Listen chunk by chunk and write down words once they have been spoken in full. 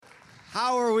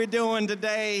How are we doing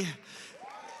today?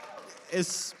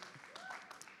 It's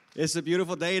a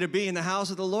beautiful day to be in the house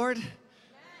of the Lord,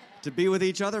 to be with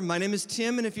each other. My name is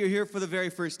Tim, and if you're here for the very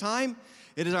first time,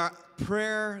 it is our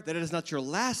prayer that it is not your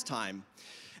last time.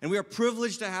 And we are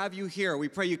privileged to have you here. We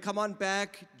pray you come on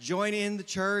back, join in the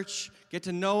church, get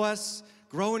to know us,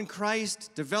 grow in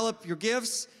Christ, develop your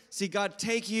gifts, see God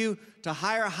take you to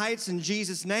higher heights in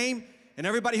Jesus' name. And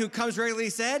everybody who comes regularly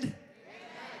said, amen.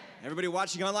 Everybody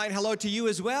watching online, hello to you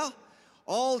as well.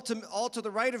 All to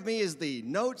the right of me is the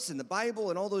notes and the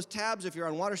Bible and all those tabs. If you're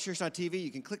on waterchurch.tv,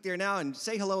 you can click there now and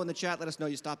say hello in the chat. Let us know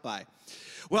you stopped by.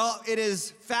 Well, it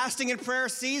is fasting and prayer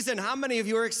season. How many of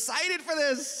you are excited for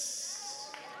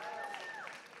this?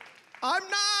 I'm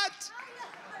not.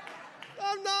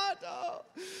 Oh.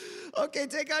 Okay,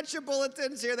 take out your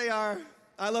bulletins. Here they are.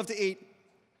 I love to eat.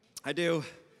 I do.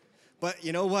 But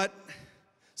you know what?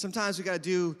 Sometimes we got to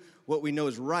do what we know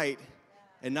is right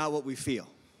and not what we feel.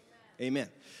 Amen.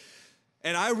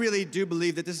 And I really do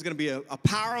believe that this is going to be a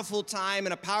powerful time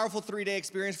and a powerful 3-day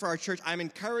experience for our church. I'm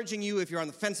encouraging you, if you're on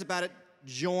the fence about it,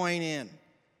 join in.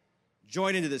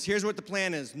 Join into this. Here's what the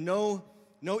plan is. No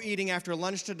eating after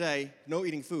lunch today. No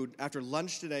eating food after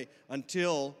lunch today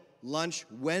until lunch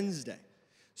Wednesday.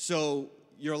 So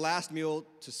your last meal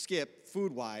to skip,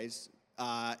 food-wise,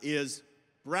 is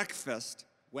breakfast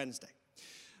Wednesday.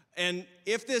 And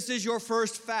if this is your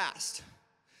first fast,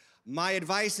 my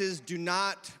advice is do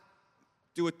not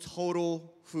do a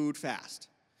total food fast.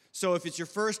 So if it's your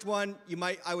first one,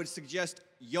 I would suggest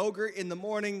yogurt in the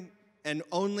morning and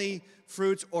only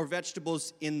fruits or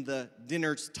vegetables in the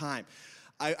dinner time.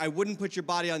 I wouldn't put your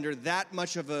body under that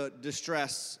much of a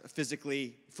distress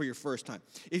physically for your first time.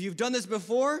 If you've done this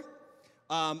before,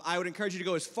 I would encourage you to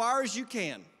go as far as you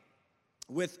can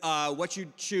with what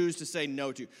you choose to say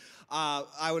no to.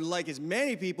 I would like as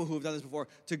many people who have done this before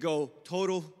to go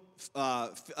total,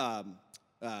 what's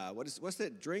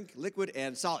that drink? Liquid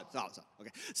and solid, okay.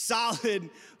 Solid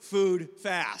food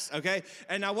fast, okay?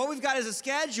 And now what we've got is a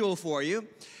schedule for you,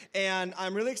 and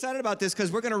I'm really excited about this because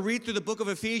we're going to read through the book of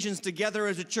Ephesians together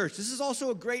as a church. This is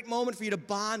also a great moment for you to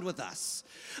bond with us,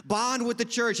 bond with the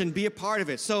church and be a part of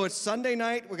it. So it's Sunday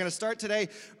night. We're going to start today,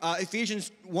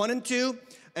 Ephesians 1 and 2.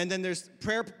 And then there's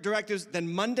prayer directives. Then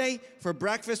Monday for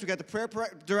breakfast, we got the prayer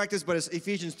directives, but it's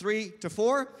Ephesians 3 to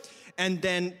 4. And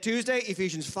then Tuesday,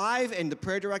 Ephesians 5 and the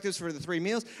prayer directives for the 3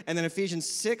 meals. And then Ephesians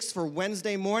 6 for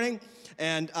Wednesday morning.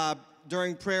 And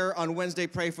during prayer on Wednesday,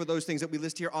 pray for those things that we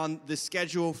list here on the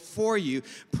schedule for you.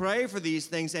 Pray for these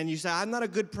things. And you say, I'm not a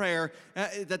good prayer.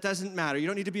 That doesn't matter. You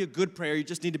don't need to be a good prayer. You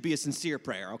just need to be a sincere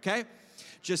prayer, okay?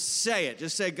 Just say it.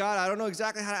 Just say, God, I don't know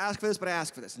exactly how to ask for this, but I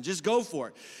ask for this. And just go for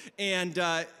it.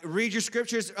 And read your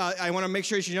scriptures. I want to make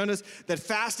sure you notice that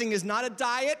fasting is not a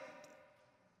diet.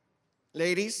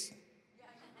 Ladies.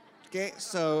 Okay,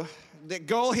 so the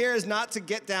goal here is not to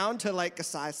get down to like a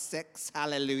size 6.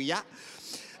 Hallelujah.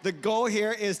 The goal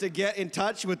here is to get in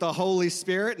touch with the Holy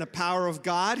Spirit and the power of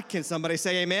God. Can somebody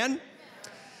say amen?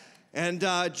 And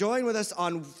join with us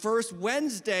on first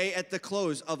Wednesday at the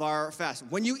close of our fast.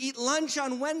 When you eat lunch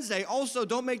on Wednesday, also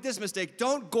don't make this mistake.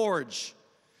 Don't gorge.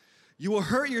 You will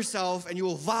hurt yourself and you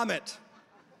will vomit.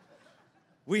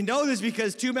 We know this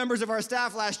because 2 members of our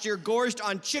staff last year gorged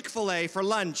on Chick-fil-A for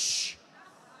lunch.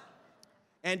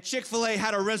 And Chick-fil-A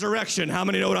had a resurrection. How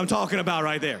many know what I'm talking about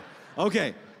right there?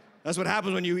 Okay, that's what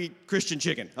happens when you eat Christian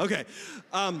chicken. Okay,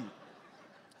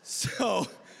 so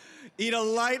eat a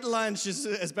light lunch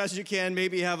as best as you can.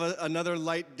 Maybe have another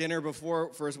light dinner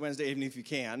before First Wednesday evening if you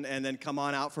can. And then come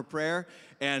on out for prayer.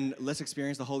 And let's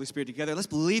experience the Holy Spirit together. Let's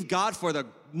believe God for the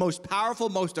most powerful,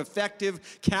 most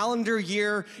effective calendar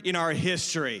year in our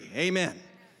history. Amen.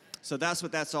 So that's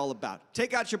what that's all about.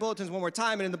 Take out your bulletins one more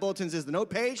time. And in the bulletins is the note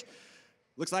page.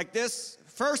 Looks like this.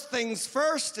 First Things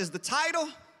First is the title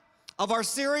of our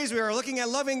series. We are looking at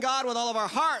loving God with all of our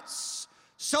hearts,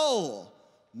 soul,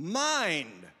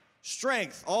 mind,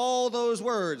 strength, all those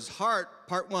words. Heart,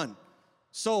 part 1.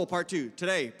 Soul, part 2.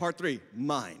 Today, part 3,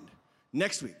 mind.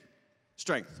 Next week,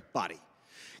 strength, body.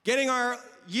 Getting our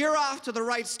year off to the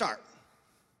right start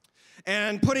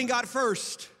and putting God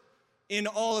first in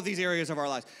all of these areas of our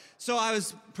lives. So I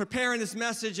was preparing this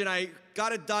message and I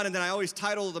got it done, and then I always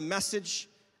title the message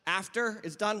after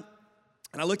it's done.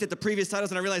 And I looked at the previous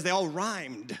titles and I realized they all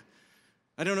rhymed.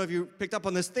 I don't know if you picked up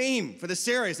on this theme for this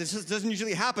series. It just doesn't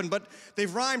usually happen, but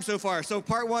they've rhymed so far. So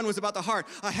part 1 was about the heart.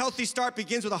 A healthy start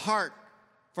begins with a heart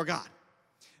for God.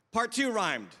 Part 2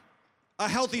 rhymed. A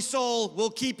healthy soul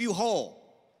will keep you whole.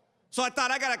 So I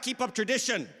thought I got to keep up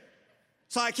tradition.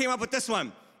 So I came up with this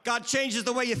one. God changes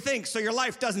the way you think so your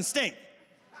life doesn't stink.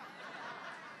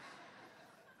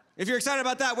 If you're excited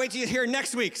about that, wait till you hear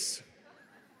next week's.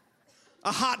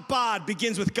 A hot bod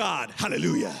begins with God.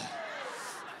 Hallelujah.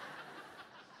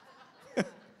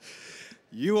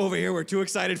 You over here were too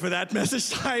excited for that message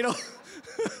title.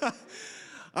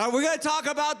 We're going to talk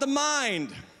about the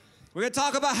mind. We're going to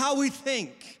talk about how we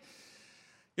think.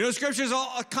 You know, Scripture's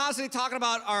constantly talking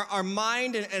about our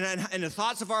mind and the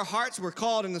thoughts of our hearts. We're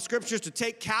called in the Scriptures to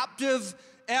take captive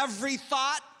every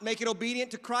thought, make it obedient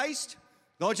to Christ.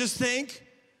 Don't just think.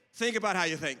 Think about how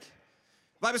you think.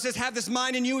 The Bible says, have this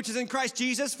mind in you which is in Christ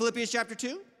Jesus, Philippians chapter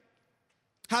 2.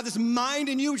 Have this mind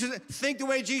in you which is, think the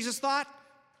way Jesus thought.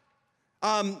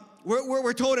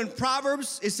 We're told in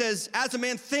Proverbs, it says, as a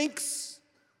man thinks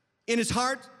in his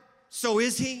heart, so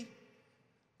is he.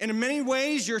 And in many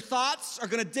ways, your thoughts are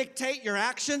going to dictate your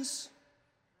actions.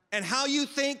 And how you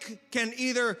think can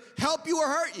either help you or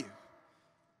hurt you.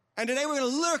 And today we're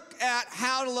going to look at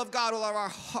how to love God with all of our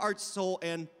heart, soul,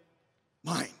 and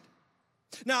mind.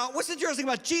 Now, what's interesting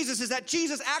about Jesus is that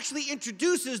Jesus actually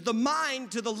introduces the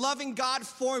mind to the loving God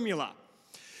formula.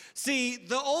 See,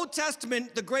 the Old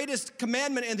Testament, the greatest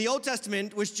commandment in the Old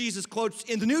Testament, which Jesus quotes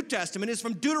in the New Testament, is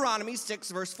from Deuteronomy 6,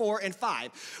 verse 4 and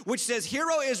 5, which says, Hear,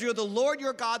 O Israel, the Lord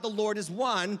your God, the Lord is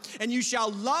one, and you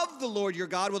shall love the Lord your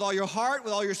God with all your heart,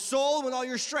 with all your soul, and with all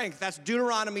your strength. That's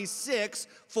Deuteronomy 6,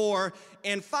 4,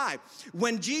 and 5.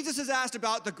 When Jesus is asked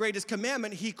about the greatest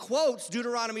commandment, he quotes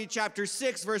Deuteronomy chapter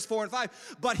 6, verse 4 and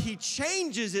 5, but he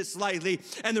changes it slightly,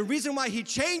 and the reason why he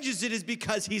changes it is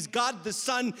because he's God the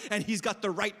Son, and he's got the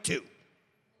right to.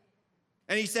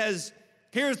 And he says,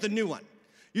 here's the new one.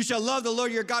 You shall love the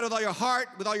Lord your God with all your heart,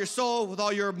 with all your soul, with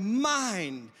all your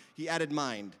mind. He added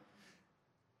mind.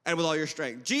 And with all your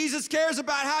strength. Jesus cares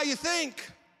about how you think.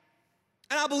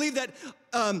 And I believe that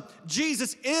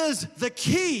Jesus is the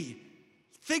key.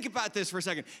 Think about this for a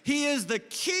second. He is the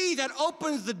key that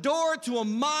opens the door to a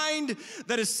mind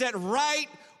that is set right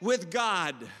with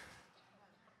God.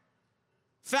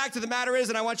 Fact of the matter is,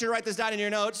 and I want you to write this down in your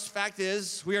notes, fact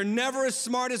is, we are never as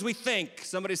smart as we think.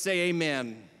 Somebody say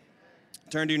amen.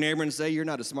 Turn to your neighbor and say, you're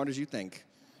not as smart as you think.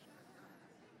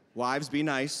 Wives, be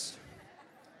nice.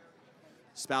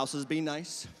 Spouses, be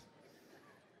nice.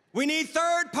 We need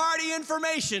third-party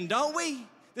information, don't we?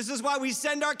 This is why we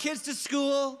send our kids to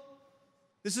school.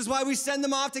 This is why we send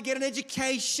them off to get an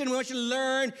education. We want you to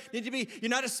learn. You're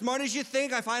not as smart as you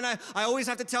think. I find I always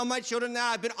have to tell my children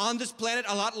that I've been on this planet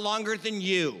a lot longer than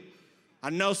you.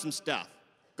 I know some stuff.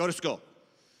 Go to school.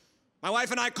 My wife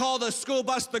and I call the school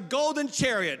bus the Golden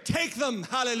Chariot. Take them,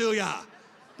 hallelujah.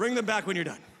 Bring them back when you're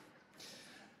done.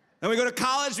 Then we go to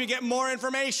college, we get more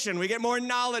information, we get more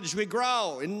knowledge, we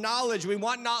grow in knowledge, we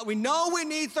know we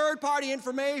need third-party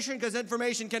information because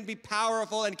information can be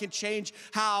powerful and can change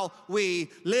how we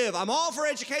live. I'm all for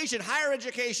education, higher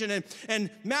education,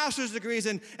 and master's degrees,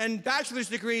 and bachelor's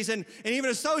degrees, and even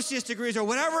associate's degrees, or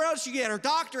whatever else you get, or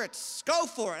doctorates. Go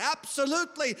for it,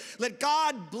 absolutely. Let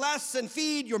God bless and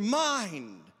feed your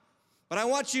mind. But I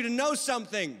want you to know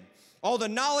something. All the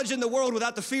knowledge in the world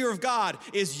without the fear of God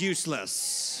is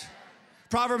useless.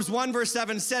 Proverbs 1 verse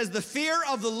 7 says, the fear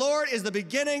of the Lord is the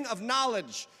beginning of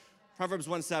knowledge. Proverbs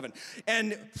 1:7.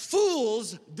 And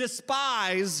fools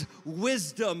despise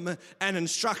wisdom and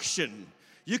instruction.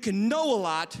 You can know a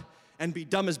lot and be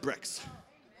dumb as bricks.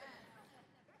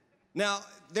 Now,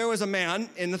 there was a man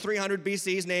in the 300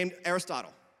 BCs named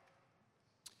Aristotle.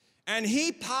 And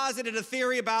he posited a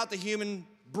theory about the human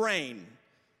brain,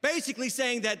 basically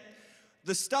saying that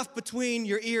the stuff between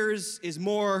your ears is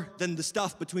more than the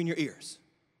stuff between your ears.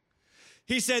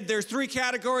 He said there's three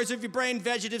categories of your brain: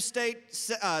 vegetative state,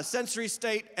 sensory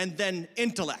state, and then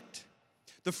intellect.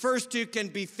 The first two can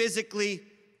be physically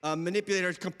manipulated,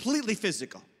 or completely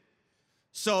physical.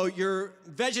 So your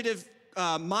vegetative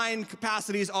mind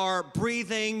capacities are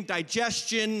breathing,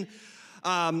 digestion,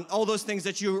 all those things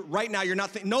that right now you're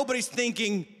not nobody's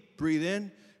thinking, breathe in,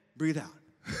 breathe out.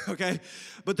 Okay?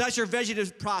 But that's your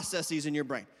vegetative processes in your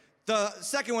brain. The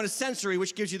second one is sensory,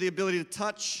 which gives you the ability to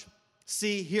touch,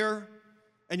 see, hear,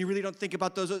 and you really don't think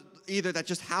about those either. That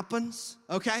just happens,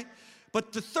 okay?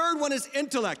 But the third one is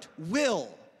intellect,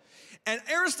 will. And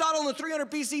Aristotle in the 300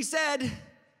 BC said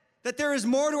that there is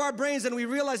more to our brains than we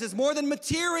realize. It's more than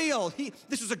material.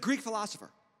 This was a Greek philosopher.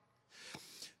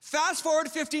 Fast forward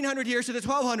 1,500 years to the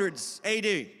 1200s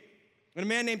AD, when a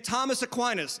man named Thomas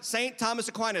Aquinas, Saint Thomas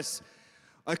Aquinas,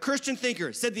 a Christian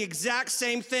thinker, said the exact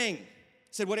same thing.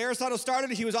 Said what Aristotle started,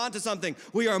 he was onto something.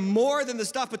 We are more than the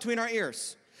stuff between our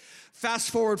ears.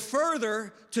 Fast forward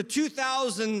further to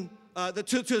 2,000 to the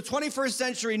 21st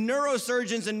century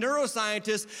neurosurgeons and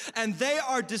neuroscientists, and they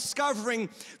are discovering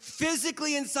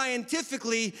physically and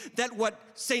scientifically that what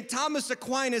St. Thomas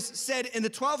Aquinas said in the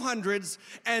 1200s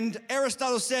and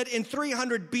Aristotle said in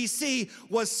 300 BC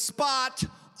was spot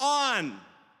on.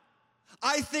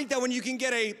 I think that when you can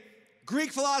get a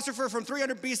Greek philosopher from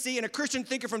 300 BC and a Christian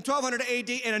thinker from 1200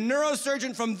 AD and a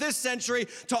neurosurgeon from this century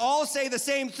to all say the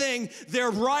same thing,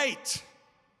 they're right.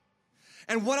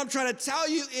 And what I'm trying to tell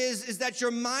you is that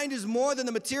your mind is more than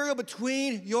the material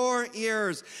between your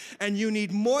ears. And you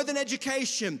need more than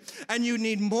education. And you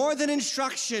need more than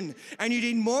instruction. And you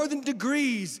need more than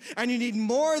degrees. And you need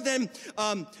more than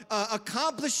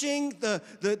accomplishing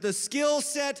the skill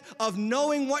set of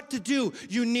knowing what to do.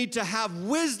 You need to have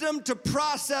wisdom to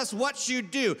process what you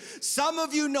do. Some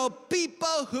of you know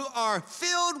people who are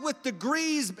filled with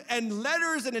degrees and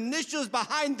letters and initials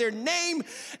behind their name,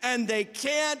 and they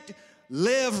can't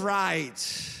live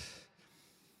right.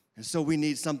 And so we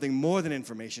need something more than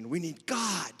information. We need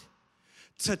God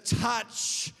to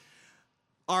touch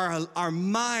our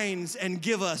minds and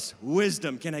give us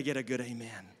wisdom. Can I get a good amen?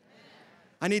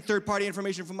 I need third-party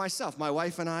information from myself. My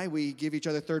wife and I, we give each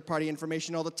other third-party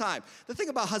information all the time. The thing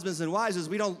about husbands and wives is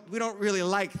we don't really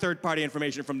like third-party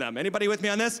information from them. Anybody with me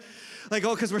on this? Like,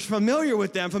 because we're familiar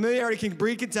with them. Familiarity can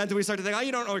breed contempt, and we start to think, oh,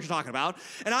 you don't know what you're talking about.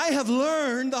 And I have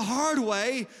learned the hard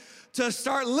way to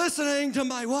start listening to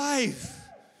my wife.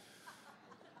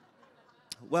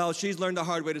 Well, she's learned the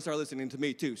hard way to start listening to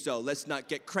me too, so let's not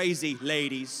get crazy,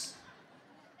 ladies.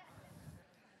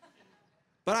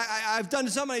 But I've done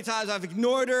so many times, I've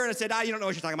ignored her and I said, you don't know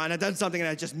what you're talking about, and I've done something and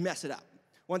I just mess it up.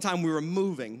 One time we were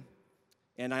moving,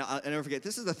 and I'll never forget,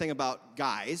 this is the thing about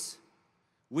guys.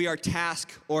 We are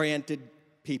task-oriented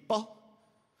people.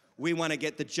 We want to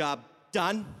get the job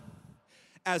done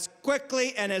as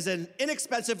quickly and as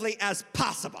inexpensively as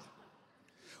possible.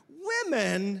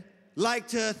 Women like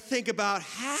to think about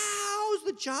how's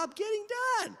the job getting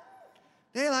done.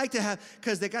 They like to have,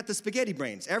 because they got the spaghetti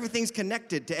brains. Everything's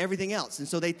connected to everything else. And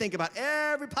so they think about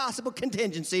every possible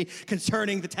contingency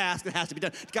concerning the task that has to be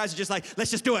done. The guys are just like, let's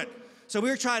just do it. So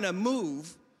we were trying to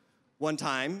move one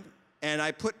time, and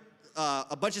I put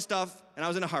a bunch of stuff, and I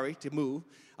was in a hurry to move.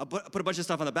 I put a bunch of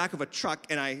stuff on the back of a truck,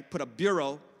 and I put a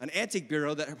bureau, an antique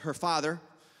bureau that her father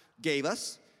gave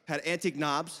us, had antique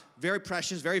knobs, very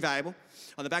precious, very valuable,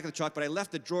 on the back of the truck, but I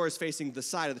left the drawers facing the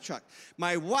side of the truck.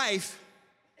 My wife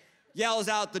yells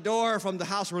out the door from the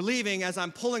house we're leaving as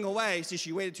I'm pulling away. See,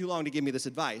 she waited too long to give me this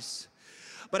advice.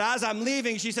 But as I'm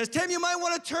leaving, she says, Tim, you might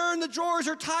want to turn the drawers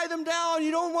or tie them down.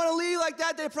 You don't want to leave like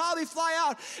that. They probably fly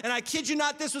out. And I kid you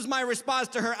not, this was my response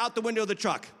to her out the window of the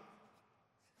truck.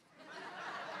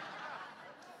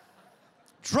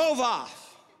 Drove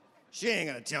off. She ain't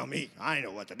gonna tell me. I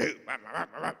know what to do.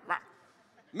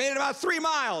 Made it about 3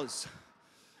 miles.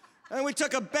 And we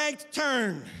took a banked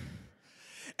turn.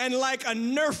 And like a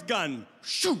Nerf gun,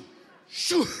 shoo,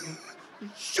 shoo,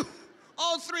 shoo.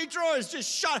 All 3 drawers just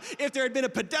shot. If there had been a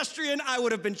pedestrian, I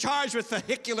would have been charged with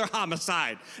vehicular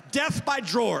homicide. Death by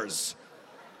drawers.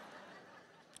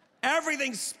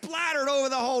 Everything splattered over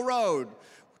the whole road.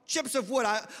 Chips of wood.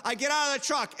 I get out of the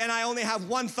truck and I only have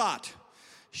one thought.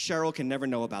 Cheryl can never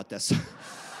know about this.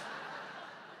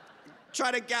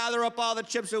 Try to gather up all the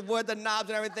chips of wood, the knobs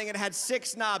and everything. It had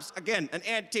 6 knobs. Again, an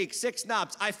antique, 6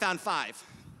 knobs. I found 5.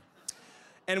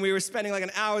 And we were spending like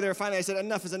an hour there. Finally, I said,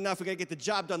 enough is enough. We gotta get the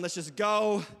job done. Let's just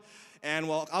go. And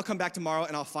well, I'll come back tomorrow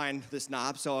and I'll find this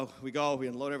knob. So we go, we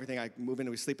unload everything. I move in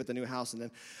and we sleep at the new house. And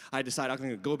then I decide I'm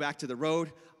gonna go back to the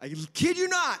road. I kid you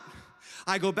not.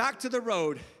 I go back to the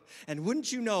road. And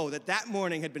wouldn't you know that that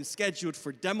morning had been scheduled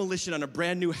for demolition on a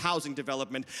brand new housing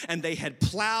development, and they had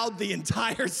plowed the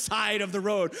entire side of the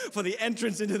road for the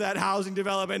entrance into that housing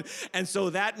development. And so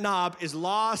that knob is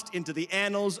lost into the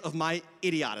annals of my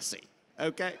idiocy,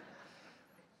 okay?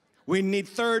 We need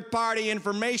third-party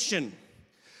information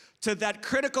to that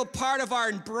critical part of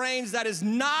our brains that is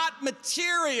not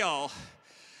material.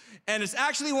 And it's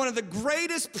actually one of the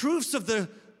greatest proofs of the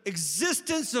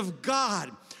existence of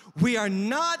God. We are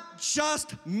not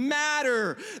just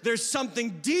matter. There's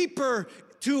something deeper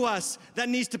to us that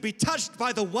needs to be touched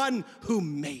by the one who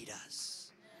made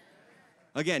us.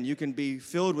 Again, you can be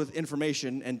filled with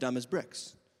information and dumb as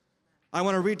bricks. I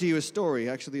want to read to you a story.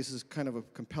 Actually, this is kind of a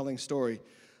compelling story.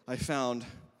 I found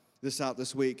this out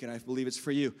this week, and I believe it's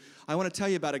for you. I want to tell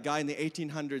you about a guy in the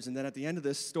 1800s, and then at the end of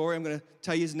this story, I'm going to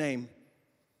tell you his name.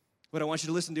 But I want you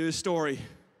to listen to his story.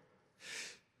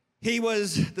 He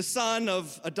was the son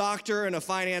of a doctor and a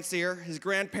financier. His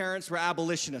grandparents were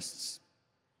abolitionists.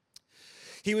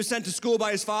 He was sent to school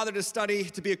by his father to study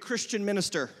to be a Christian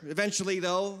minister. Eventually,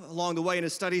 though, along the way in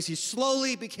his studies, he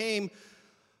slowly became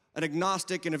an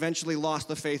agnostic and eventually lost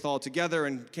the faith altogether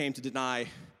and came to deny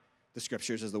the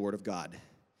scriptures as the word of God.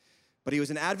 But he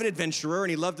was an avid adventurer, and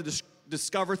he loved to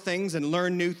discover things and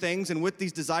learn new things, and with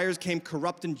these desires came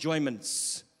corrupt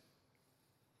enjoyments.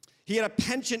 He had a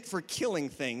penchant for killing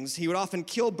things. He would often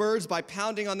kill birds by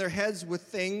pounding on their heads with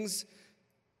things,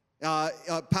 with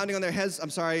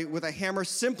a hammer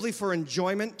simply for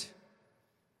enjoyment.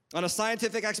 On a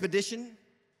scientific expedition,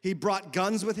 he brought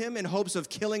guns with him in hopes of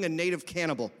killing a native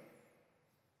cannibal.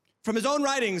 From his own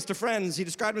writings to friends, he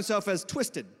described himself as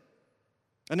twisted,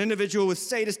 an individual with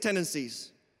sadist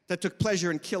tendencies that took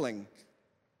pleasure in killing.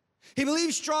 He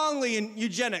believed strongly in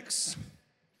eugenics.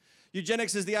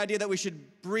 Eugenics is the idea that we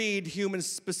should breed humans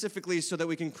specifically so that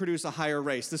we can produce a higher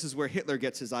race. This is where Hitler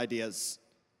gets his ideas.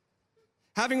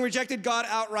 Having rejected God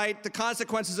outright, the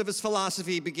consequences of his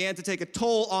philosophy began to take a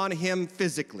toll on him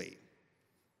physically.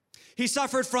 He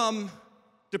suffered from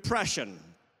depression,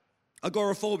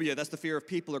 agoraphobia, that's the fear of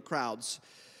people or crowds.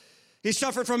 He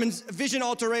suffered from vision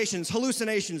alterations,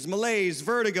 hallucinations, malaise,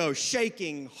 vertigo,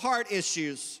 shaking, heart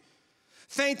issues,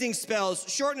 fainting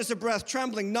spells, shortness of breath,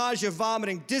 trembling, nausea,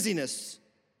 vomiting, dizziness,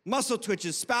 muscle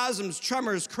twitches, spasms,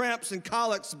 tremors, cramps and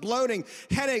colics, bloating,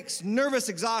 headaches, nervous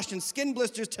exhaustion, skin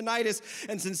blisters, tinnitus,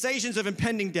 and sensations of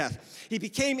impending death. He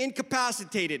became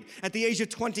incapacitated at the age of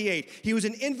 28. He was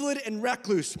an invalid and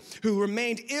recluse who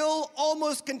remained ill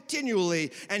almost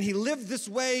continually, and he lived this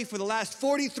way for the last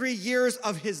 43 years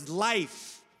of his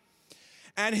life.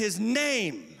 And his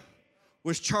name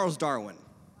was Charles Darwin.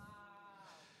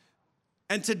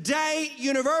 And today,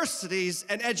 universities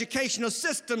and educational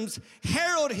systems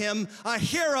herald him a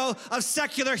hero of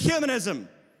secular humanism.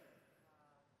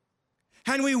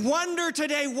 And we wonder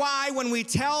today why, when we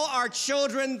tell our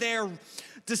children they're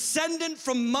descendant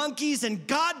from monkeys and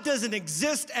God doesn't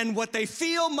exist and what they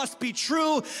feel must be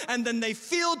true, and then they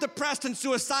feel depressed and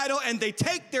suicidal and they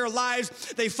take their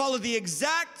lives, they follow the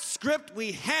exact script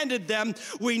we handed them.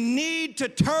 We need to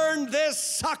turn this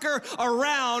sucker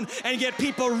around and get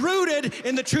people rooted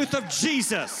in the truth of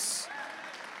Jesus.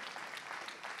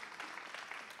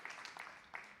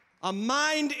 A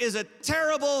mind is a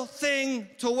terrible thing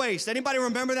to waste. Anybody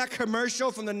remember that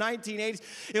commercial from the 1980s?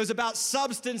 It was about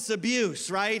substance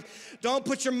abuse, right? Don't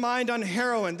put your mind on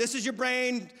heroin. This is your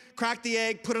brain, crack the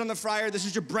egg, put it on the fryer. This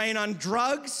is your brain on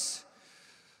drugs.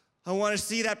 I want to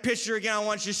see that picture again. I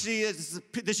want you to see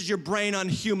it. This is your brain on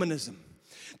humanism.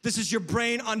 This is your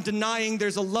brain on denying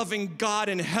there's a loving God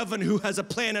in heaven who has a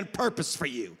plan and purpose for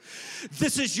you.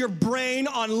 This is your brain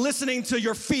on listening to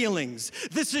your feelings.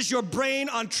 This is your brain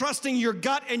on trusting your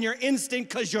gut and your instinct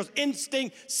because your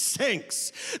instinct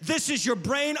sinks. This is your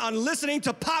brain on listening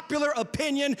to popular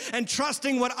opinion and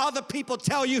trusting what other people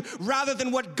tell you rather than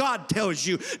what God tells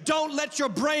you. Don't let your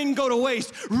brain go to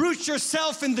waste. Root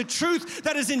yourself in the truth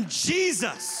that is in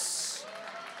Jesus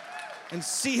and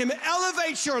see him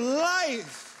elevate your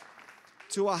life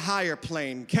to a higher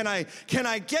plane. Can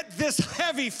I get this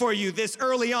heavy for you this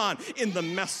early on in the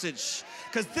message?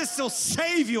 Because this will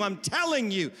save you. I'm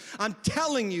telling you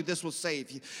this will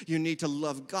save you. You need to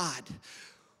love God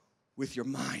with your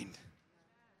mind.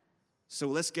 So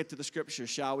let's get to the scripture,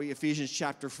 shall we? Ephesians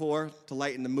chapter 4. To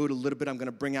lighten the mood a little bit, I'm going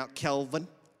to bring out Kelvin,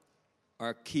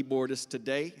 our keyboardist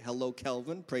today. Hello,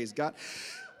 Kelvin. Praise God.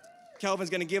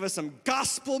 Kelvin's going to give us some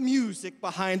gospel music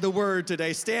behind the word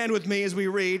today. Stand with me as we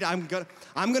read. I'm going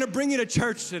to bring you to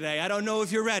church today. I don't know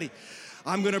if you're ready.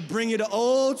 I'm going to bring you to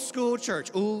old school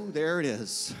church. Ooh, there it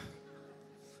is.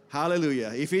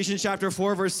 Hallelujah. Ephesians chapter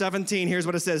 4, verse 17. Here's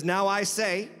what it says. Now I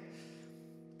say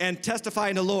and testify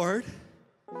in the Lord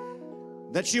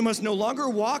that you must no longer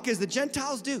walk as the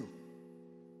Gentiles do,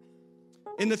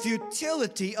 in the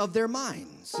futility of their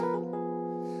minds.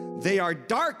 They are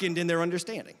darkened in their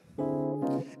understanding,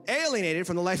 alienated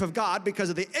from the life of God because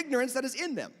of the ignorance that is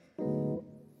in them,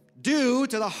 due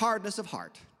to the hardness of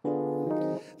heart.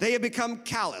 They have become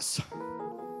callous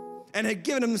and have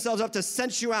given themselves up to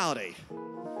sensuality,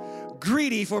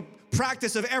 greedy for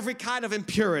practice of every kind of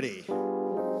impurity.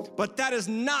 But that is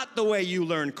not the way you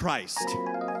learn Christ.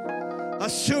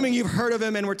 Assuming you've heard of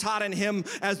him and were taught in him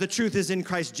as the truth is in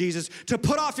Christ Jesus, to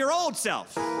put off your old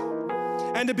self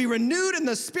and to be renewed in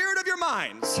the spirit of your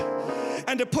minds,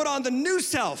 and to put on the new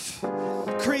self,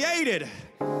 created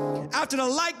after the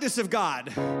likeness of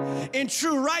God, in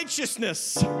true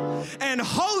righteousness and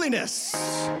holiness.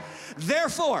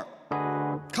 Therefore,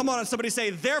 come on, somebody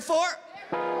say, therefore,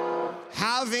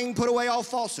 having put away all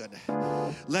falsehood,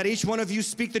 let each one of you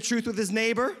speak the truth with his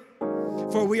neighbor,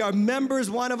 for we are members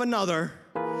one of another.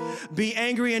 Be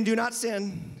angry and do not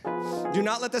sin. Do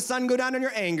not let the sun go down in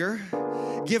your anger.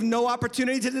 Give no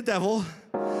opportunity to the devil.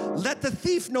 Let the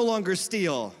thief no longer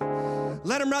steal.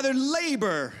 Let him rather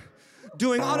labor,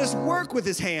 doing honest work with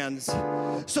his hands,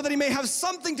 so that he may have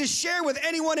something to share with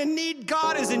anyone in need.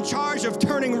 God is in charge of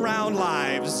turning around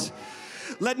lives.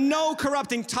 Let no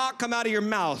corrupting talk come out of your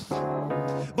mouth,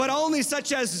 but only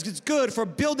such as is good for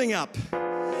building up,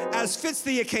 as fits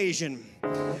the occasion,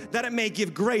 that it may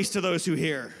give grace to those who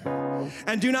hear.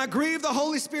 And do not grieve the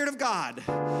Holy Spirit of God,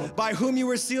 by whom you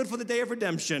were sealed for the day of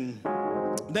redemption.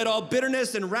 Let all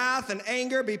bitterness and wrath and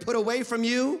anger be put away from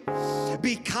you.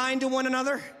 Be kind to one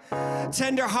another,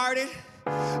 tender-hearted,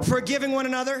 forgiving one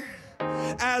another,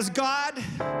 as God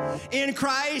in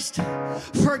Christ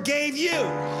forgave you.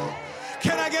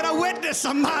 Can I get a witness,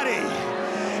 somebody,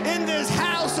 in this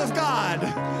house of God?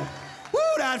 Woo,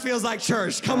 that feels like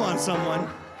church. Come on, someone.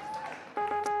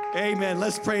 Amen.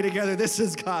 Let's pray together. This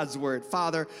is God's word.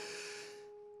 Father,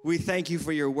 we thank you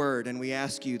for your word, and we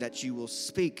ask you that you will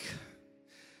speak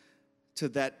to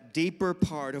that deeper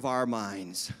part of our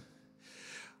minds,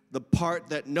 the part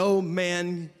that no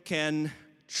man can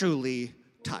truly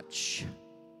touch.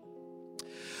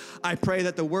 I pray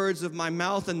that the words of my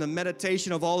mouth and the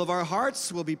meditation of all of our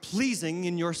hearts will be pleasing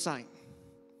in your sight.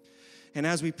 And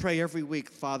as we pray every week,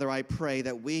 Father, I pray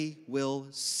that we will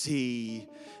see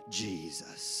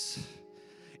Jesus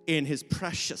in his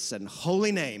precious and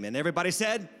holy name. And everybody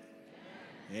said,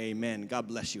 amen. God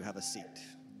bless you. Have a seat.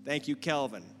 Thank you,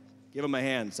 Kelvin. Give him a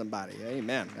hand, somebody.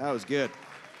 Amen. That was good.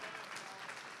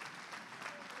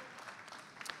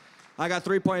 I got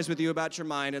 3 points with you about your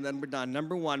mind, and then we're done.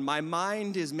 Number one, my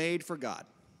mind is made for God.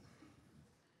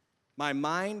 My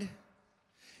mind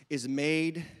is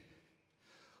made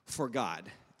for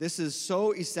God. This is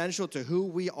so essential to who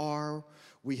we are.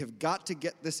 We have got to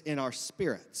get this in our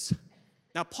spirits.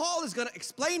 Now, Paul is going to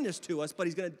explain this to us, but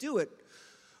he's going to do it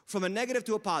from a negative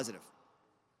to a positive.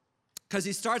 Because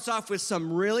he starts off with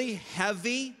some really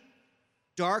heavy,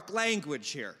 dark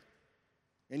language here.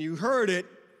 And you heard it,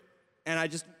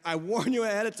 and I warn you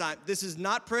ahead of time, this is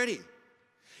not pretty.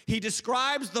 He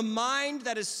describes the mind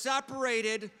that is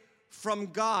separated from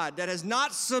God, that has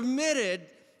not submitted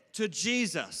to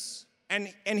Jesus. And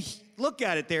look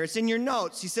at it there. It's in your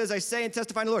notes. He says, I say and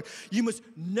testify to the Lord, you must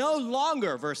no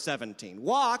longer, verse 17,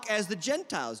 walk as the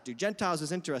Gentiles do. Gentiles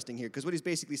is interesting here, because what he's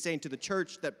basically saying to the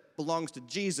church that belongs to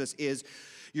Jesus is,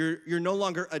 you're no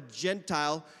longer a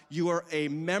Gentile. You are a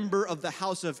member of the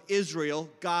house of Israel,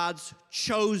 God's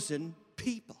chosen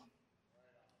people.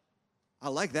 I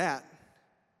like that.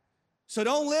 So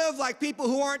don't live like people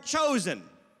who aren't chosen.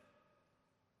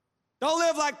 Don't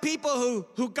live like people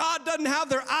who God doesn't have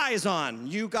their eyes on.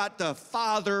 You got the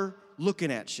Father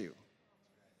looking at you.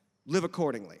 Live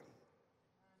accordingly.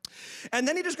 And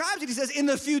then he describes it. He says, in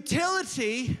the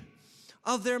futility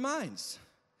of their minds.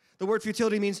 The word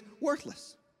futility means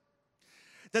worthless.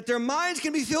 That their minds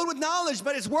can be filled with knowledge,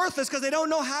 but it's worthless because they don't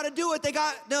know how to do it. They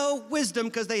got no wisdom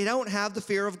because they don't have the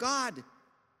fear of God.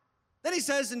 Then he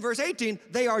says in verse 18,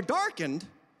 they are darkened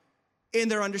in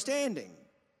their understanding.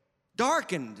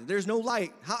 Darkened, there's no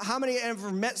light. How many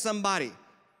ever met somebody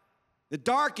that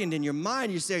darkened in your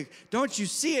mind? You say, don't you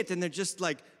see it? And they're just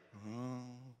like, oh,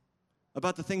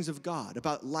 about the things of God,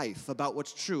 about life, about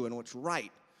what's true and what's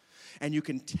right. And you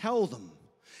can tell them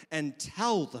and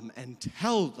tell them and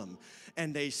tell them,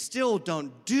 and they still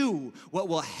don't do what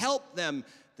will help them.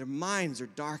 Their minds are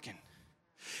darkened.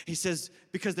 He says,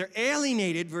 because they're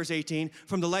alienated, verse 18,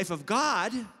 from the life of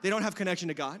God. They don't have connection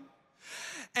to God.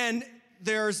 And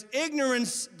there's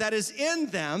ignorance that is in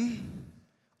them.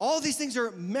 All these things are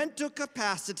mental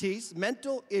capacities,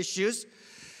 mental issues,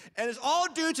 and it's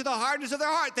all due to the hardness of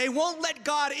their heart. They won't let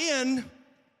God in,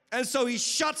 and so he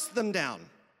shuts them down.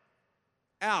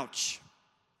 Ouch.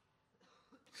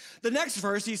 The next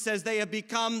verse, he says they have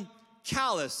become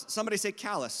callous. Somebody say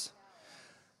callous.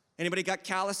 Anybody got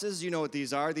calluses? You know what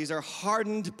these are. These are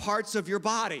hardened parts of your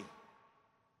body.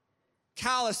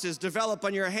 Calluses develop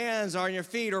on your hands or on your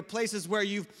feet, or places where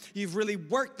you've really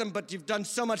worked them, but you've done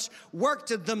so much work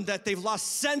to them that they've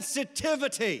lost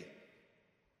sensitivity.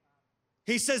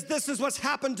 He says this is what's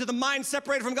happened to the mind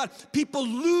separated from God. People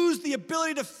lose the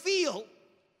ability to feel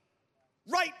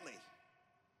rightly.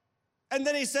 And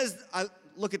then he says,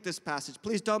 look at this passage.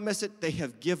 Please don't miss it. They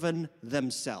have given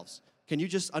themselves. Can you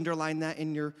just underline that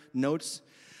in your notes?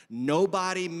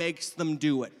 Nobody makes them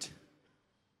do it.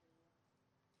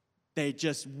 They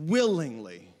just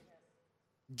willingly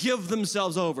give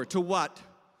themselves over to what?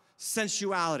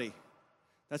 Sensuality.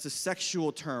 That's a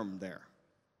sexual term there.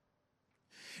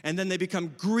 And then they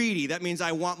become greedy. That means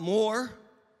I want more.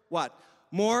 What?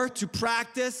 More to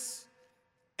practice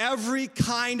every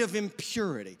kind of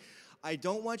impurity. I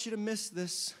don't want you to miss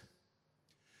this.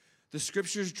 The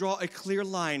scriptures draw a clear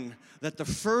line that the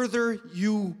further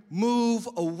you move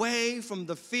away from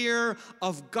the fear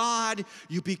of God,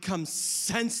 you become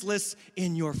senseless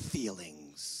in your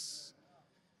feelings.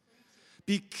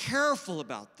 Be careful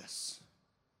about this.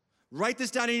 Write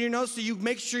this down in your notes so you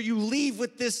make sure you leave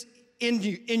with this in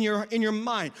your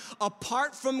mind.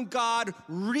 Apart from God,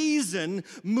 reason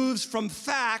moves from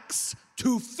facts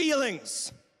to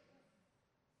feelings.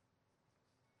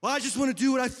 Well, I just want to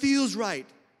do what I feels right.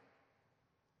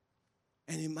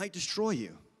 And it might destroy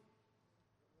you.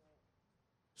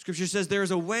 Scripture says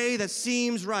there's a way that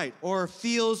seems right or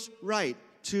feels right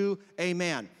to a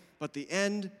man, but the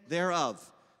end thereof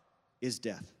is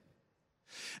death.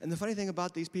 And the funny thing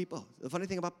about these people, the funny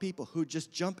thing about people who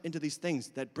just jump into these things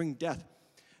that bring death,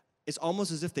 it's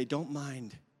almost as if they don't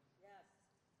mind.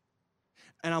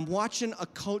 And I'm watching a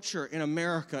culture in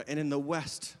America and in the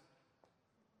West,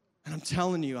 and I'm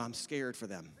telling you, I'm scared for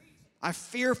them. I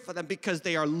fear for them because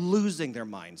they are losing their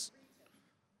minds.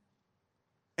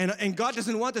 And God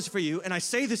doesn't want this for you, and I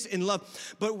say this in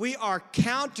love, but we are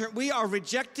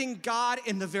rejecting God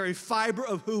in the very fiber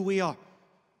of who we are.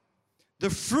 The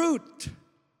fruit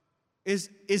is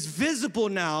visible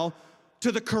now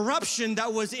to the corruption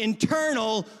that was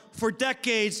internal for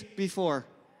decades before.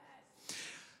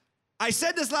 I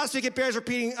said this last week, it bears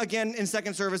repeating again in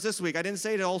second service this week. I didn't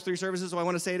say it at all three services, so I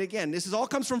want to say it again. This all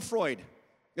comes from Freud.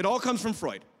 It all comes from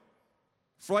Freud.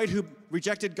 Freud, who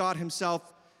rejected God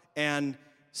himself and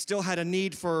still had a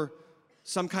need for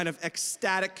some kind of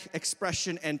ecstatic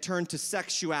expression and turned to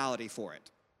sexuality for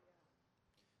it.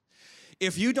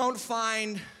 If you don't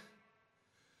find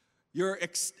your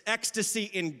ecstasy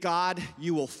in God,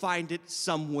 you will find it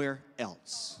somewhere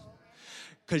else.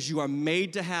 Because you are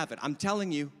made to have it. I'm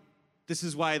telling you, this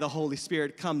is why the Holy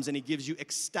Spirit comes and he gives you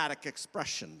ecstatic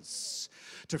expressions.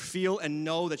 To feel and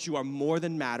know that you are more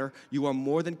than matter, you are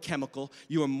more than chemical,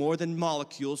 you are more than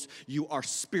molecules, you are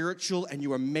spiritual and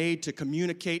you are made to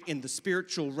communicate in the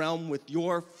spiritual realm with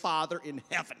your Father in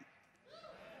heaven.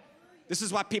 This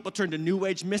is why people turn to New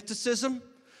Age mysticism.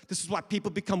 This is why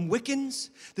people become Wiccans.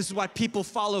 This is why people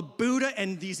follow Buddha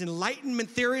and these enlightenment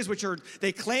theories, which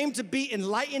they claim to be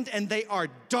enlightened and they are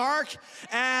dark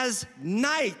as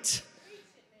night.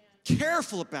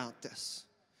 Careful about this.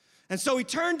 And so he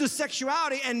turned to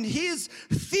sexuality, and his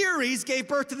theories gave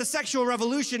birth to the sexual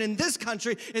revolution in this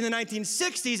country in the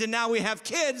 1960s, and now we have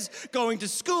kids going to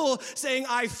school saying,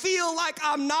 I feel like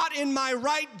I'm not in my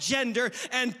right gender,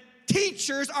 and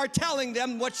teachers are telling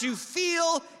them what you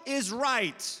feel is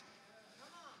right.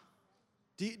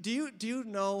 Do you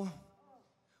know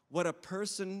what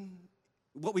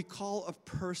we call a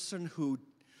person who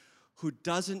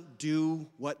doesn't do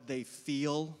what they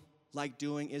feel like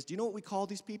doing is? Do you know what we call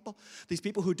these people? These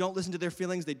people who don't listen to their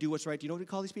feelings, they do what's right. Do you know what we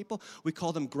call these people? We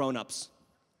call them grown-ups.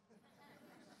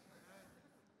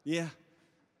 Yeah.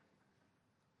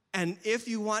 And if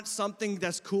you want something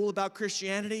that's cool about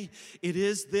Christianity, it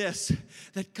is this,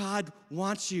 that God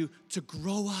wants you to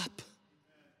grow up.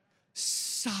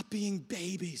 Stop being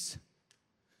babies.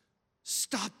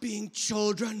 Stop being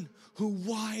children who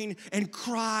whine and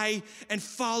cry and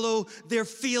follow their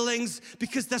feelings,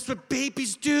 because that's what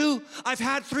babies do. I've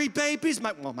had 3 babies.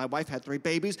 My wife had 3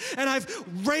 babies, and I've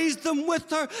raised them with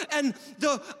her. And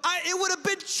it would have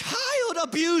been child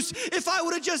abuse if I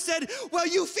would have just said, well,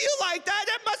 you feel like that,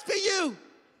 that must be you.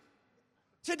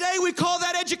 Today we call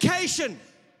that education.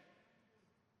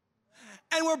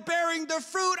 And we're bearing the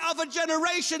fruit of a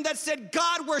generation that said,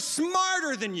 God, we're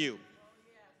smarter than you.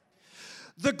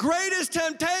 The greatest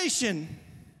temptation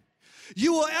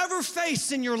you will ever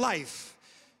face in your life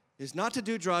is not to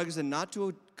do drugs and not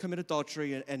to commit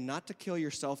adultery and not to kill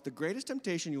yourself. The greatest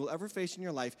temptation you will ever face in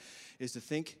your life is to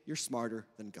think you're smarter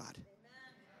than God. Amen.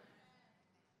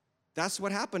 That's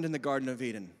what happened in the Garden of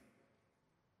Eden.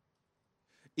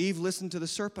 Eve listened to the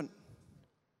serpent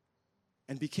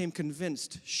and became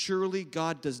convinced, surely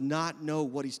God does not know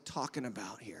what he's talking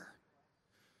about here.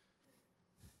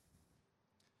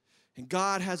 And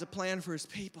God has a plan for his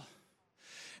people.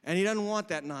 And he doesn't want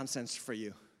that nonsense for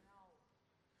you.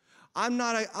 I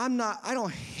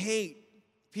don't hate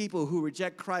people who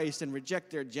reject Christ and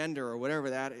reject their gender or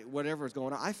whatever is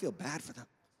going on. I feel bad for them.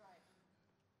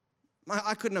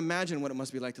 I couldn't imagine what it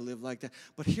must be like to live like that.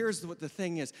 But here's what the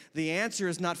thing is. The answer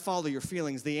is not follow your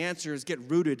feelings. The answer is get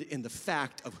rooted in the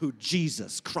fact of who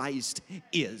Jesus Christ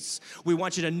is. We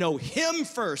want you to know him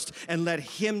first and let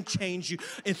him change you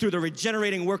and through the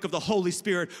regenerating work of the Holy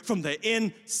Spirit from the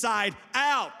inside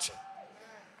out.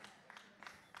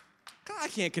 I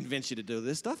can't convince you to do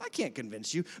this stuff. I can't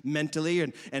convince you mentally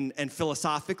and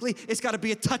philosophically. It's got to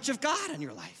be a touch of God in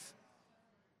your life.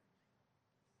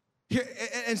 Here,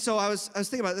 and so I was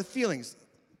thinking about the feelings.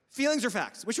 Feelings or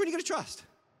facts? Which one are you going to trust?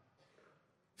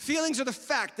 Feelings are the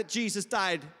fact that Jesus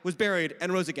died, was buried,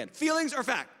 and rose again. Feelings or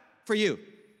fact for you?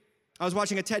 I was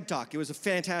watching a TED Talk. It was a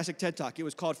fantastic TED Talk. It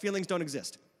was called Feelings Don't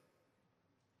Exist.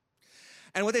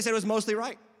 And what they said was mostly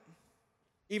right.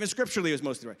 Even scripturally, it was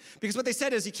mostly right. Because what they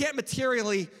said is you can't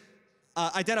materially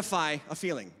identify a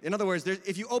feeling. In other words,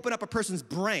 if you open up a person's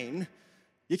brain,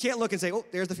 you can't look and say, oh,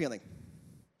 there's the feeling.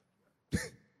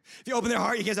 If you open their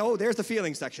heart, you can't say, oh, there's the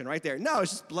feeling section right there. No,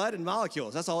 it's just blood and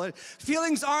molecules. That's all it is.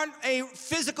 Feelings aren't a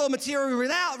physical, material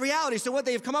reality. So what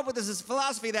they've come up with is this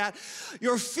philosophy that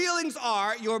your feelings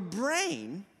are your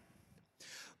brain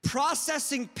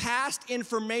processing past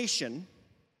information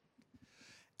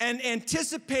and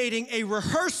anticipating a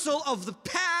rehearsal of the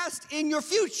past in your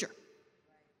future.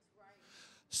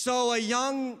 So a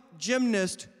young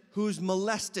gymnast who's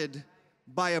molested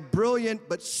by a brilliant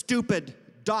but stupid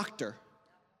doctor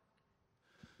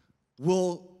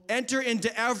will enter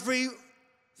into every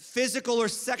physical or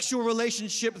sexual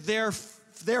relationship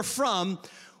therefrom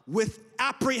with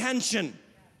apprehension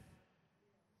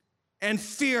and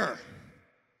fear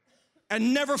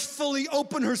and never fully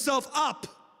open herself up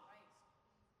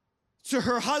to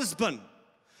her husband.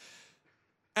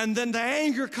 And then the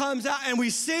anger comes out and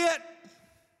we see it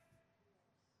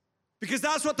because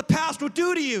that's what the past will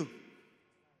do to you.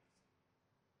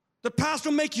 The past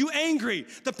will make you angry.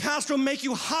 The past will make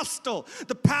you hostile.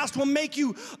 The past will make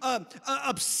you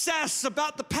obsess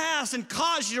about the past and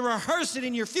cause you to rehearse it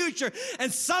in your future.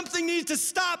 And something needs to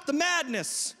stop the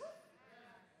madness.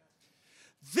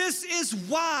 This is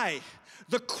why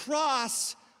the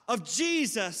cross of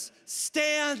Jesus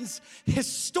stands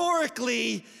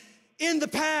historically in the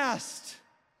past.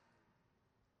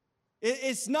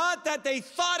 It's not that they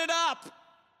thought it up.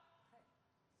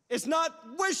 It's not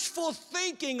wishful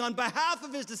thinking on behalf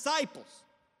of his disciples.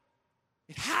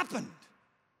 It happened.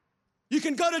 You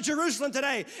can go to Jerusalem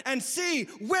today and see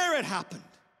where it happened.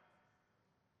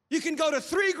 You can go to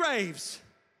 3 graves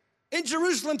in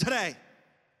Jerusalem today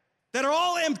that are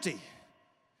all empty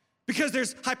because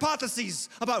there's hypotheses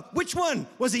about which one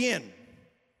was he in.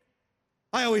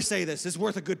 I always say this, it's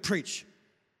worth a good preach.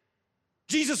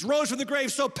 Jesus rose from the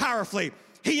grave so powerfully,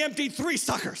 he emptied 3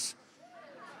 suckers.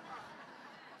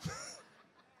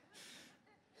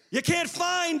 You can't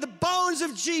find the bones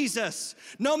of Jesus.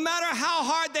 No matter how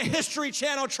hard the History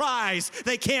Channel tries,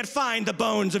 they can't find the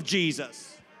bones of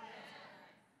Jesus.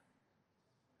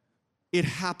 It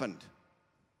happened.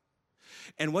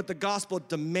 And what the gospel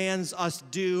demands us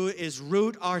do is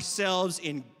root ourselves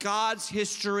in God's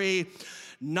history,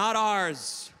 not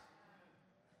ours.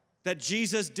 That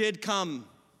Jesus did come.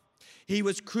 He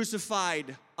was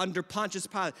crucified under Pontius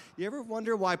Pilate. You ever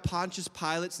wonder why Pontius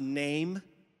Pilate's name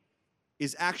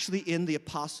is actually in the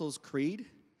Apostles' Creed?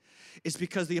 It's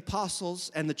because the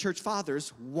apostles and the church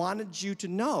fathers wanted you to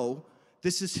know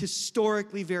this is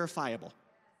historically verifiable.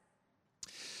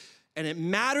 And it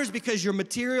matters because your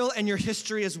material and your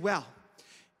history as well.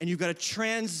 And you've got to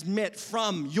transmit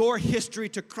from your history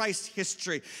to Christ's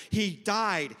history. He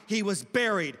died, he was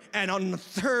buried, and on the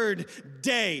 3rd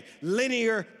day,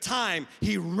 linear time,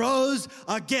 he rose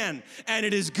again. And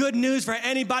it is good news for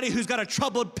anybody who's got a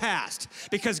troubled past,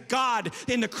 because God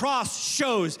in the cross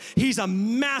shows he's a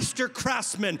master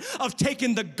craftsman of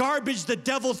taking the garbage the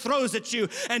devil throws at you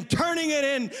and turning it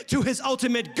into his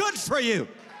ultimate good for you.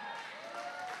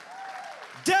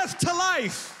 Death to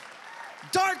life.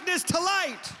 Darkness to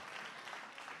light,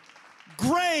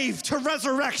 grave to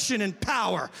resurrection and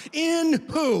power. In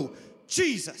who?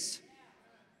 Jesus.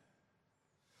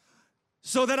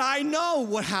 So that I know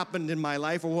what happened in my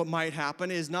life or what might happen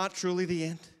is not truly the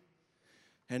end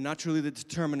and not truly the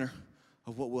determiner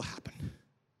of what will happen.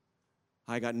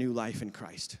 I got new life in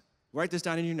Christ. Write this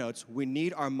down in your notes. We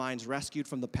need our minds rescued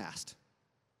from the past.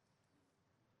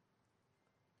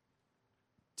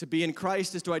 To be in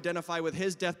Christ is to identify with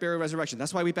his death, burial, resurrection.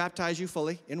 That's why we baptize you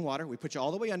fully in water. We put you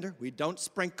all the way under. We don't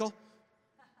sprinkle.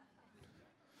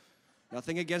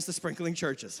 Nothing against the sprinkling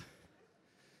churches.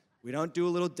 We don't do a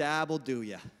little dabble, do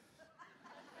ya?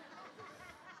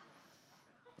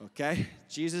 Okay?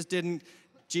 Jesus didn't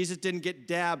get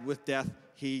dabbed with death.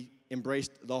 He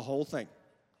embraced the whole thing.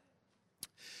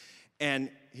 And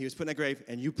he was put in the grave,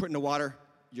 and you put in the water.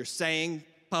 You're saying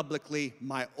publicly,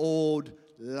 my old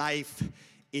life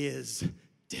is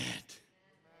dead.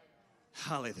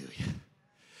 Hallelujah.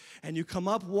 And you come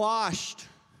up washed.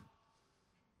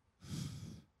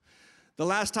 The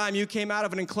last time you came out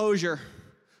of an enclosure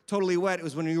totally wet, it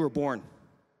was when you were born.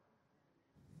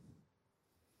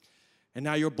 And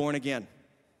now you're born again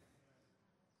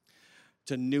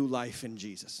to new life in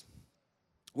Jesus.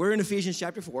 We're in Ephesians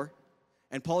chapter 4,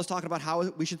 and Paul is talking about how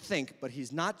we should think, but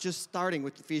he's not just starting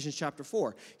with Ephesians chapter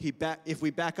 4. If we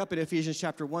back up in Ephesians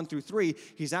chapter 1 through 3,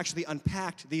 he's actually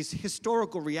unpacked these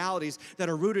historical realities that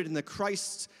are rooted in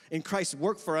Christ's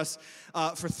work for us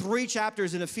for 3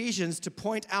 chapters in Ephesians to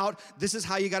point out this is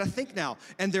how you got to think now.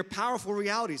 And they're powerful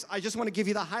realities. I just want to give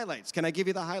you the highlights. Can I give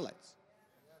you the highlights?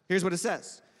 Here's what it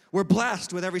says. We're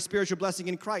blessed with every spiritual blessing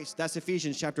in Christ. That's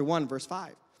Ephesians chapter 1, verse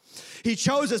 5. He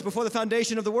chose us before the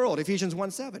foundation of the world, Ephesians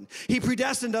 1:7. He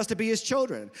predestined us to be his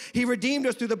children. He redeemed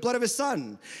us through the blood of his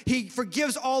son. He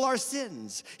forgives all our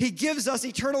sins. He gives us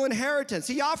eternal inheritance.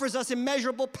 He offers us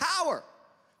immeasurable power.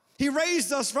 He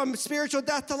raised us from spiritual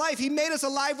death to life. He made us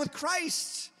alive with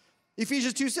Christ.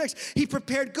 Ephesians 2:6. He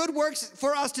prepared good works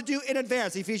for us to do in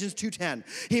advance. Ephesians 2:10.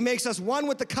 He makes us one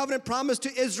with the covenant promise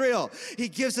to Israel. He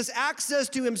gives us access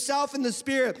to himself in the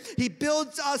Spirit. He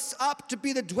builds us up to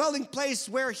be the dwelling place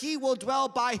where he will dwell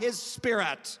by his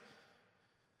Spirit.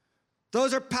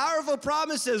 Those are powerful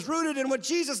promises rooted in what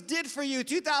Jesus did for you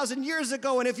 2,000 years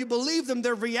ago. And if you believe them,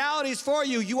 they're realities for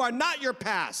you. You are not your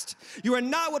past. You are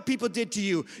not what people did to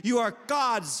you. You are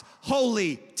God's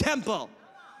holy temple.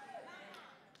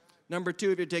 Number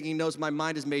 2, if you're taking notes, my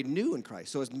mind is made new in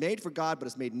Christ. So it's made for God, but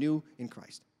it's made new in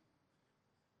Christ.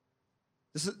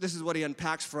 This is what he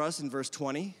unpacks for us in verse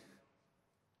 20.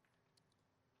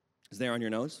 It's there on your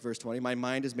notes, verse 20. My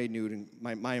mind is made new.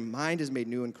 My mind is made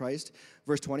new in Christ.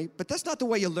 Verse 20. But that's not the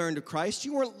way you learned of Christ.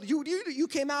 You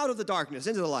came out of the darkness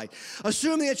into the light,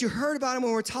 assuming that you heard about him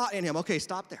and were taught in him. Okay,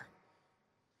 stop there.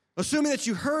 Assuming that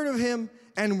you heard of him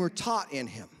and were taught in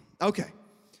him. Okay.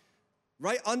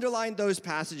 Right, underline those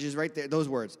passages right there, those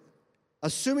words.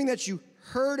 Assuming that you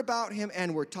heard about him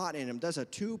and were taught in him. That's a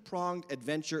 2-pronged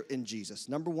adventure in Jesus.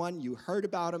 Number 1, you heard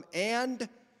about him, and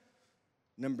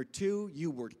number 2, you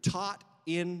were taught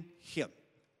in him.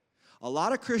 A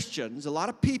lot of Christians, a lot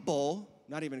of people,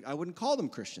 I wouldn't call them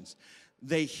Christians,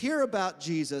 they hear about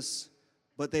Jesus,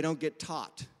 but they don't get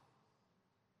taught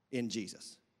in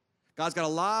Jesus. God's got a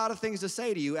lot of things to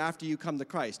say to you after you come to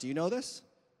Christ. Do you know this?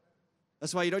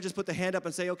 That's why you don't just put the hand up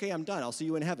and say, okay, I'm done. I'll see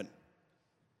you in heaven.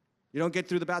 You don't get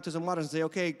through the baptism waters and say,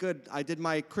 okay, good. I did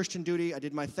my Christian duty. I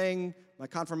did my thing, my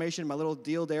confirmation, my little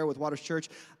deal there with Waters Church.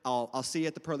 I'll see you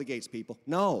at the pearly gates, people.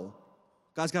 No.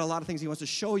 God's got a lot of things he wants to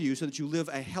show you so that you live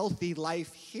a healthy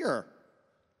life here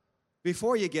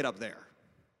before you get up there.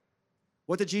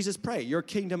 What did Jesus pray? Your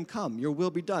kingdom come. Your will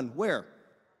be done. Where?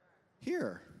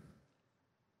 Here.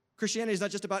 Christianity is not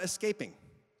just about escaping,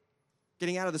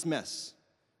 getting out of this mess.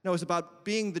 No, it's about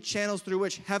being the channels through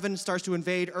which heaven starts to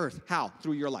invade earth. How?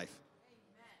 Through your life.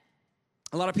 Amen.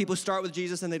 A lot of people start with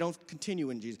Jesus and they don't continue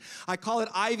in Jesus. I call it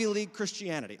Ivy League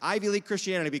Christianity. Ivy League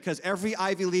Christianity because every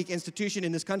Ivy League institution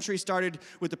in this country started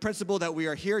with the principle that we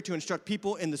are here to instruct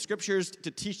people in the scriptures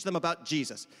to teach them about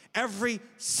Jesus. Every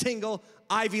single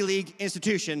Ivy League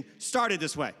institution started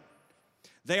this way.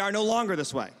 They are no longer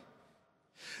this way.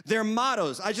 Their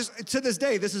mottos, to this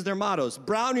day, this is their mottos.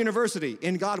 Brown University,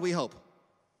 in God we hope.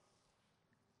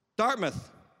 Dartmouth,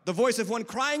 the voice of one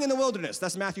crying in the wilderness.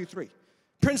 That's Matthew 3.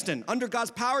 Princeton, under God's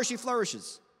power she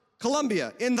flourishes.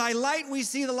 Columbia, in thy light we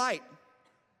see the light.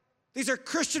 These are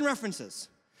Christian references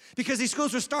because these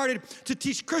schools were started to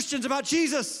teach Christians about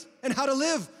Jesus and how to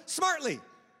live smartly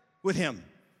with him.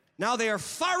 Now they are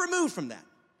far removed from that.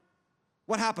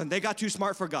 What happened? They got too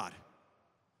smart for God.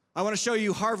 I want to show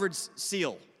you Harvard's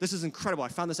seal. This is incredible. I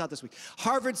found this out this week.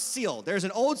 Harvard's seal. There's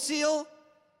an old seal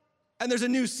and there's a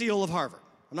new seal of Harvard.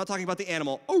 I'm not talking about the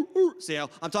animal, seal.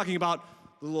 I'm talking about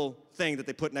the little thing that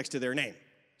they put next to their name.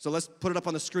 So let's put it up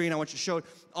on the screen. I want you to show it.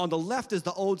 On the left is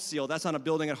the old seal. That's on a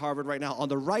building at Harvard right now. On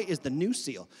the right is the new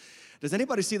seal. Does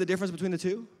anybody see the difference between the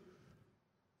two?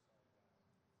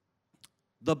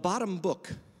 The bottom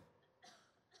book,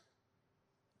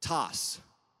 TOS.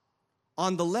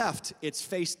 On the left, it's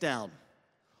face down.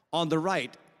 On the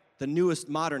right, the newest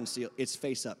modern seal, it's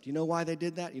face up. Do you know why they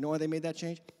did that? You know why they made that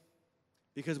change?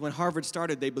 Because when Harvard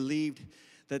started, they believed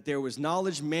that there was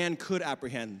knowledge man could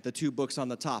apprehend, the 2 books on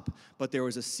the top, but there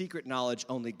was a secret knowledge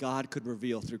only God could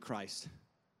reveal through Christ.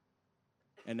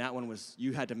 And that one was,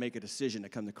 you had to make a decision to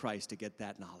come to Christ to get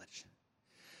that knowledge.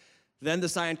 Then the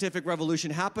scientific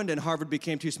revolution happened and Harvard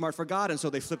became too smart for God, and so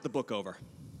they flipped the book over.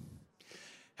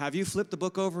 Have you flipped the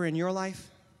book over in your life?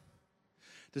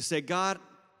 To say, God,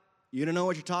 you don't know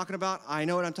what you're talking about. I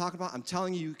know what I'm talking about. I'm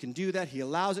telling you, you can do that. He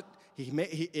allows it.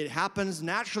 It happens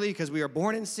naturally because we are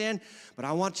born in sin, but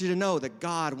I want you to know that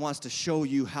God wants to show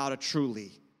you how to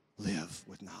truly live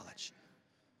with knowledge.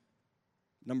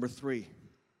 Number 3,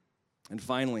 and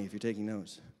finally, if you're taking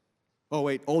notes, Oh,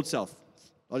 wait, old self.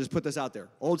 I'll just put this out there.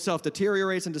 Old self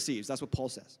deteriorates and deceives. That's what Paul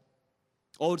says.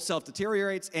 Old self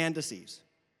deteriorates and deceives.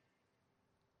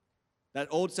 That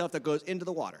old self that goes into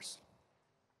the waters.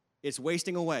 It's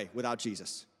wasting away without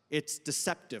Jesus. It's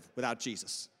deceptive without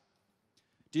Jesus.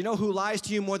 Do you know who lies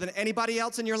to you more than anybody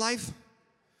else in your life?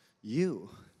 You.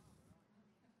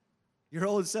 Your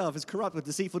old self is corrupt with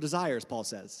deceitful desires, Paul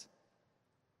says.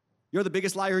 You're the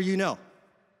biggest liar you know.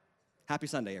 Happy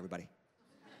Sunday, everybody.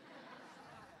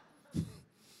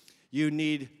 You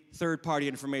need third-party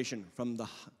information from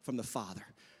the Father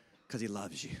because he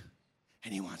loves you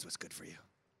and he wants what's good for you.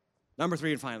 Number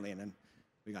 3, and finally, and then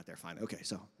we got there finally. Okay,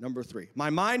 so number 3. My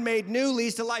mind made new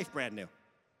leads to life brand new.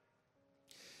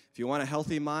 If you want a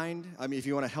healthy mind, if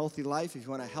you want a healthy life, if you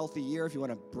want a healthy year, if you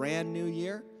want a brand new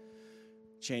year,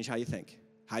 change how you think.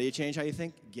 How do you change how you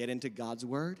think? Get into God's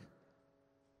word.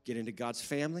 Get into God's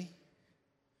family.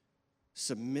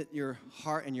 Submit your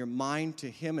heart and your mind to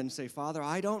him and say, Father,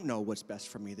 I don't know what's best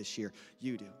for me this year.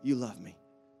 You do. You love me.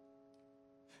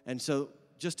 And so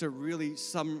just to really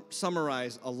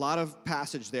summarize a lot of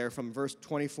passage there from verse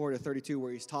 24 to 32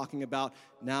 where he's talking about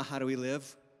now how do we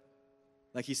live?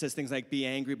 Like he says things like be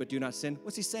angry but do not sin.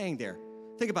 What's he saying there?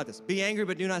 Think about this. Be angry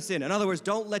but do not sin. In other words,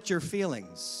 don't let your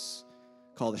feelings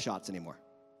call the shots anymore.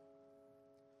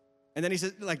 And then he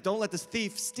says, like, don't let this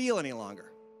thief steal any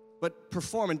longer, but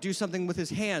perform and do something with his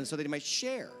hands so that he might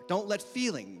share. Don't let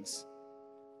feelings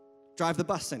drive the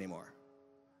bus anymore.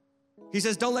 He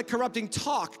says, don't let corrupting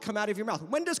talk come out of your mouth.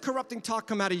 When does corrupting talk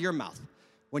come out of your mouth?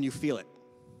 When you feel it.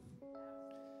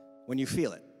 When you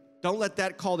feel it. Don't let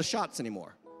that call the shots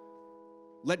anymore.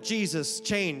 Let Jesus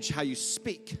change how you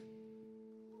speak.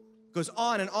 Goes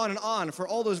on and on and on for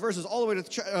all those verses, all the way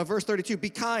to verse 32. Be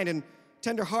kind and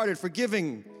tenderhearted,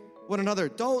 forgiving one another.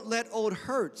 Don't let old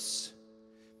hurts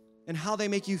and how they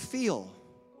make you feel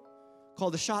call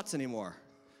the shots anymore.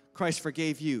 Christ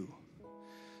forgave you.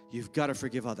 You've got to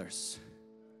forgive others.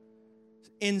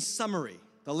 In summary,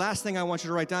 the last thing I want you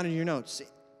to write down in your notes,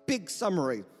 big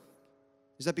summary,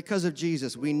 is that because of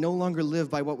Jesus, we no longer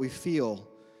live by what we feel,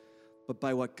 but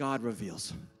by what God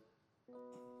reveals.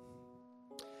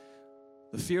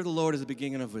 The fear of the Lord is the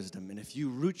beginning of wisdom. And if you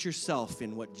root yourself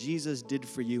in what Jesus did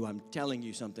for you, I'm telling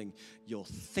you something, you'll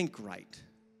think right.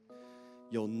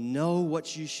 You'll know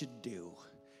what you should do,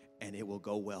 and it will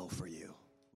go well for you.